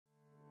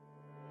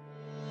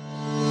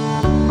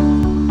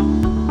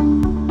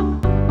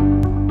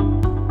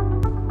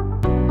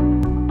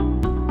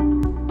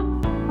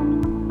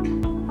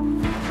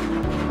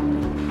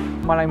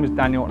my name is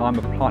Daniel and I'm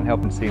a Plant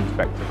Health and Seed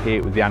Inspector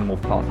here with the Animal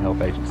Plant Health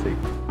Agency.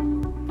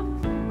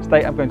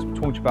 Today I'm going to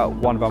talk to you about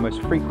one of our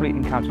most frequently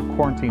encountered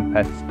quarantine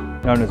pests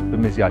known as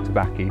Bemisia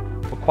tabaci,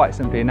 or quite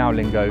simply in our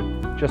lingo,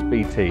 just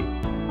BT.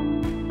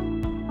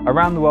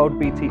 Around the world,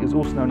 BT is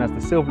also known as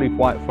the silverleaf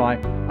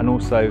whitefly and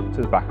also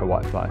tobacco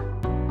whitefly.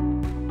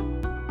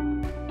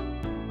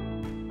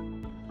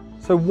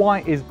 So why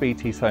is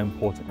BT so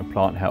important in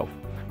plant health?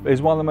 It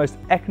is one of the most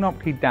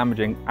economically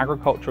damaging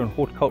agricultural and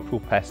horticultural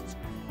pests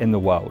in the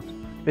world.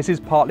 This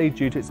is partly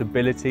due to its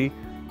ability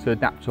to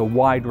adapt to a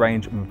wide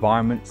range of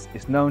environments.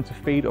 It's known to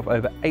feed off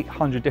over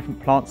 800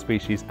 different plant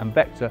species and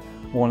vector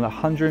more than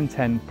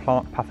 110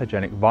 plant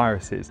pathogenic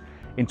viruses.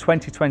 In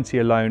 2020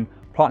 alone,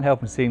 Plant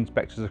Health and Seed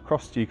Inspectors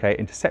across the UK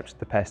intercepted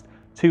the pest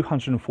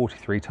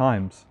 243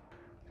 times.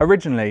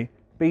 Originally,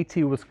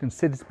 BT was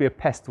considered to be a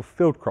pest of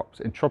field crops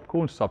in tropical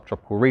and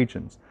subtropical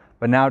regions,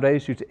 but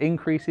nowadays, due to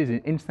increases in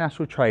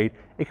international trade,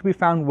 it can be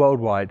found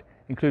worldwide,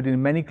 including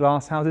in many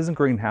glasshouses and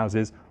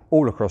greenhouses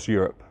all across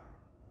Europe.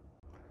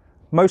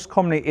 Most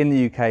commonly in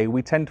the UK,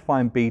 we tend to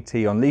find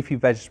BT on leafy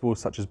vegetables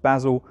such as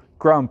basil,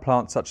 growing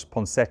plants such as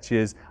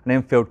poinsettias, and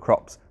in field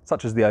crops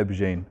such as the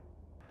aubergine.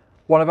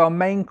 One of our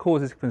main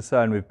causes of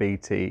concern with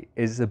BT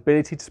is its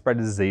ability to spread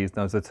a disease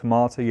known as the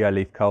tomato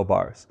yellowleaf curl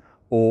virus,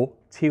 or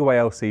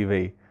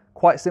TYLCV.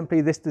 Quite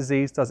simply, this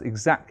disease does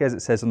exactly as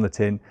it says on the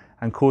tin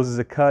and causes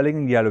a curling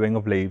and yellowing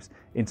of leaves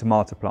in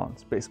tomato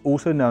plants, but it's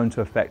also known to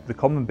affect the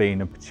common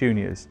bean and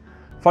petunias.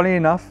 Funnily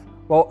enough,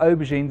 while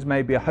aubergines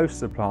may be a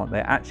host of the plant,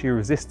 they're actually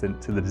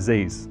resistant to the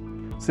disease.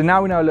 So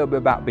now we know a little bit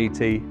about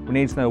BT, we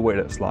need to know what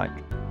it looks like.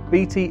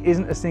 BT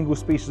isn't a single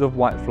species of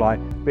whitefly,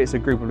 but it's a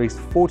group of at least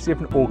 40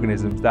 different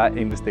organisms that are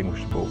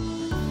indistinguishable.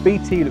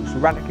 BT looks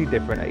radically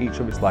different at each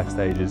of its life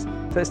stages,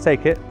 so let's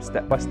take it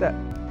step by step.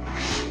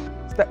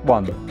 Step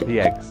 1, the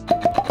eggs.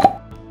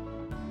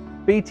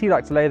 BT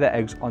like to lay their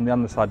eggs on the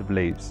underside of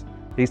leaves.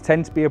 These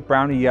tend to be a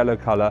browny yellow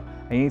colour,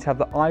 and you need to have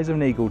the eyes of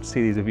an eagle to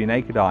see these with your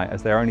naked eye,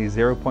 as they're only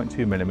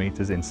 0.2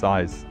 millimeters in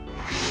size.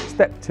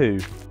 Step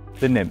 2,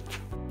 the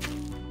nymph.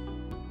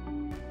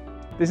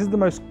 This is the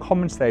most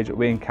common stage that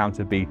we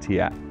encounter BT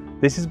at.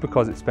 This is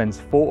because it spends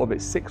 4 of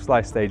its 6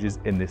 life stages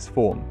in this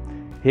form.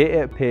 Here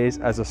it appears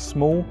as a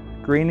small,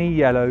 greeny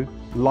yellow,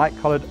 light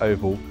coloured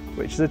oval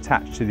which is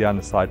attached to the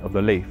underside of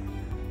the leaf.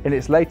 In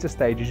its later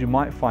stages you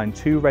might find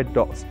 2 red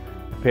dots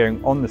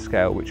appearing on the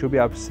scale which you'll be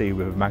able to see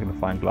with a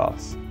magnifying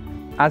glass.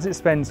 As it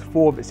spends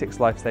 4 of its 6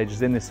 life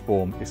stages in this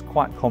form, it's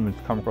quite common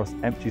to come across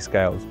empty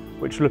scales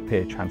which will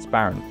appear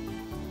transparent.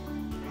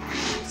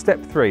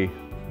 Step 3,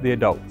 the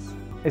adults.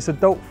 Its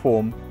adult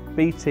form,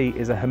 BT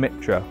is a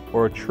hemiptera,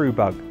 or a true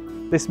bug.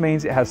 This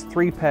means it has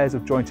 3 pairs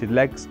of jointed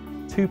legs,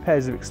 2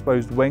 pairs of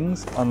exposed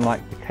wings,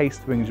 unlike the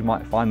cased wings you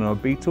might find on a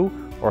beetle,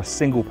 or a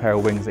single pair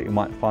of wings that you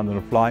might find on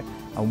a fly,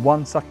 and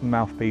 1 sucking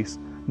mouthpiece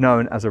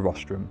known as a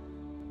rostrum.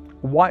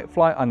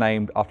 Whitefly are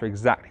named after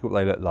exactly what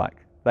they look like.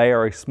 They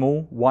are a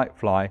small white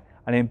fly,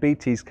 and in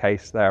BT's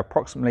case they are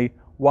approximately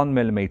 1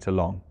 millimeter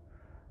long.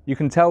 You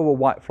can tell a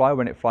whitefly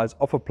when it flies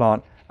off a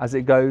plant as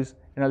it goes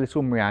in a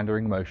little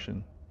meandering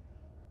motion.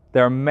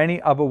 There are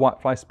many other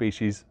whitefly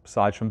species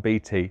besides from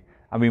BT,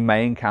 and we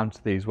may encounter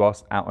these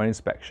whilst out on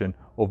inspection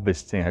or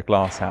visiting a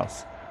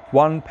glasshouse.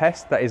 One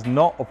pest that is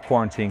not of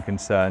quarantine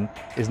concern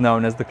is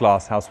known as the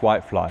glasshouse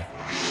whitefly.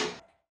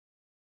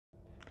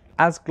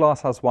 As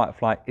glasshouse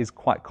whitefly is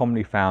quite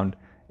commonly found,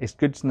 it's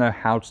good to know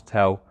how to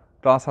tell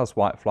glasshouse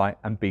whitefly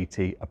and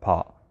BT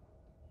apart.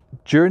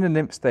 During the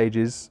nymph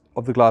stages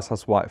of the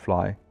glasshouse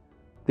whitefly,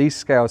 these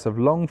scales have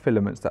long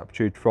filaments that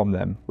protrude from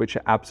them, which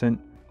are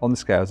absent on the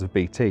scales of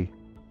BT.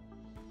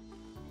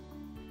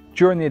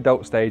 During the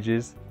adult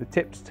stages, the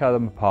tip to tell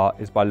them apart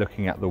is by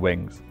looking at the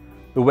wings.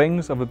 The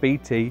wings of a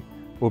BT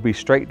will be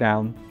straight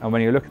down, and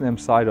when you're looking at them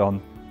side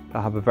on,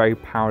 they'll have a very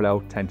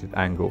parallel tented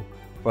angle,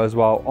 whereas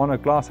while on a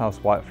glasshouse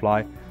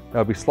whitefly,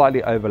 they'll be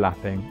slightly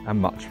overlapping and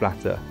much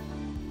flatter.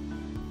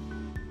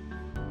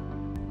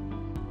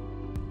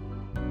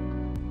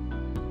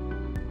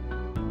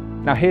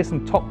 Now here's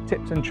some top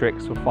tips and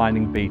tricks for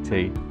finding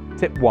BT.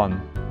 Tip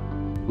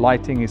 1,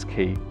 lighting is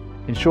key.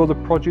 Ensure the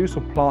produce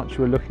or plants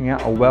you are looking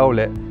at are well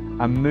lit,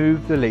 and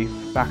move the leaf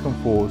back and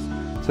forth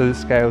so the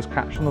scales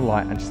catch on the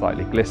light and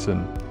slightly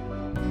glisten.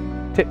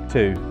 Tip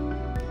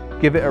 2,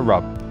 give it a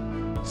rub.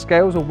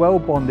 Scales are well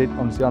bonded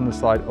onto the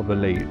underside of the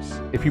leaves.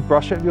 If you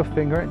brush it with your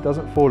finger and it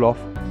doesn't fall off,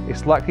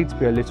 it's likely to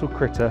be a little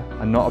critter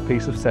and not a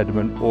piece of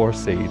sediment or a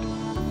seed.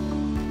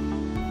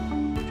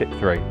 Tip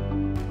 3,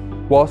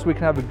 whilst we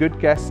can have a good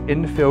guess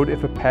in the field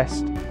if a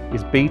pest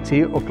is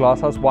BT or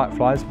glasshouse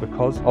whiteflies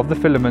because of the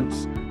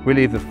filaments, we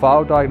leave the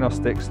file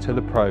diagnostics to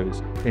the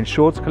pros.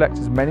 Ensure to collect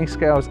as many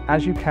scales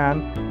as you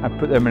can and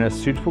put them in a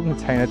suitable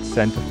container to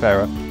send to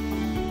Ferrer.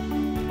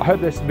 I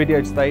hope this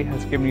video today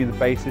has given you the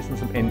basis and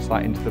some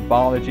insight into the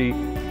biology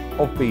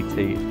of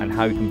BT and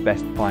how you can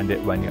best find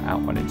it when you're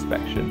out on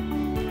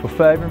inspection. For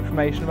further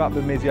information about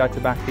Bemisia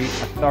tabaci,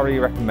 I thoroughly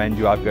recommend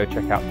you either go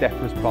check out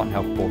DEFRA's Plant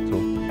Health Portal,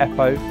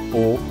 EPO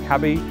or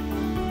CABI